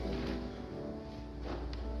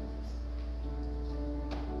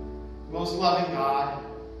Most loving God,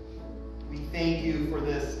 we thank you for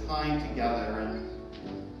this time together and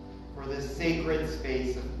for this sacred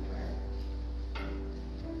space of prayer.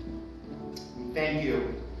 We thank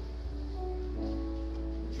you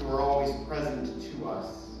that you are always present to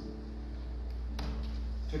us,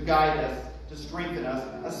 to guide us, to strengthen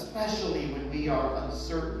us, especially when we are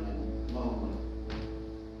uncertain and lonely.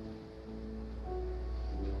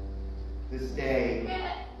 This day,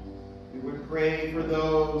 we would pray for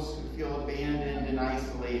those who feel abandoned and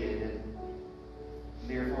isolated and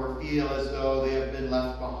therefore feel as though they have been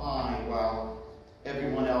left behind while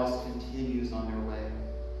everyone else continues on their way.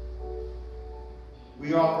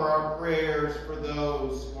 We offer our prayers for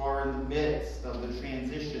those who are in the midst of the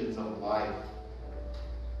transitions of life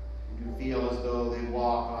and who feel as though they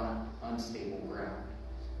walk on unstable ground.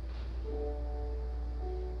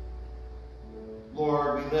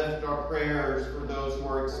 Lord, we lift our prayers for those who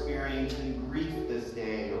are experiencing grief this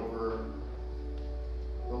day over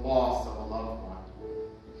the loss of a loved one.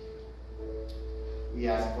 We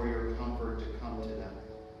ask for your comfort to come to them.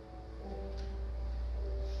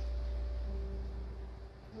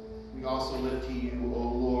 We also lift to you, O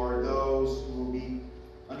Lord, those who will be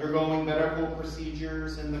undergoing medical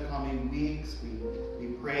procedures in the coming weeks. We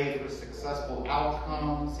pray for successful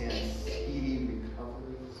outcomes and speedy recoveries.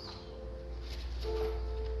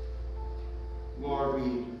 Lord,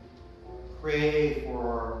 we pray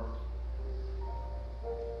for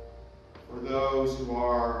those who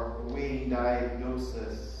are awaiting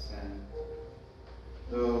diagnosis and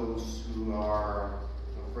those who are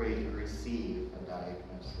afraid to receive a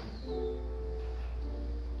diagnosis.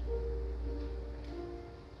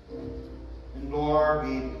 And Lord,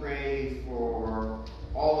 we pray for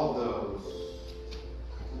all of those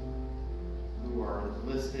who are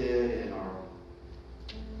listed in our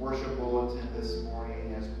worship bulletin this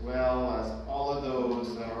morning, as well as all of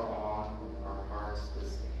those that are on our hearts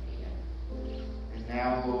this day. And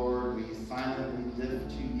now, Lord, we silently lift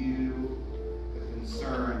to you the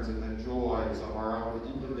concerns and the joys of our own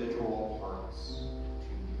individual hearts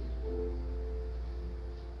to you.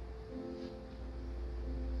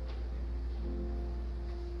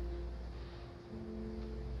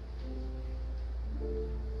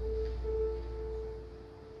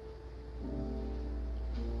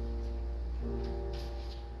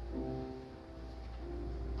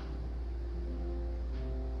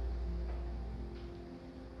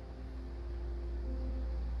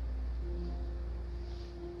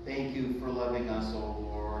 Thank you for loving us, O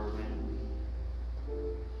Lord, when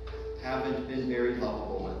we haven't been very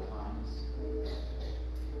lovable at times.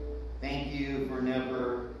 Thank you for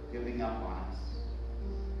never giving up on us.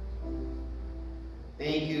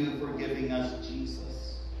 Thank you for giving us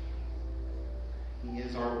Jesus. He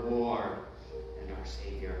is our Lord and our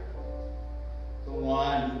Savior, the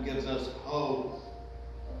one who gives us hope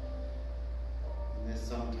in this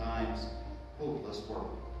sometimes hopeless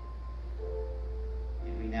world.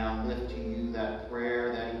 And we now lift to you that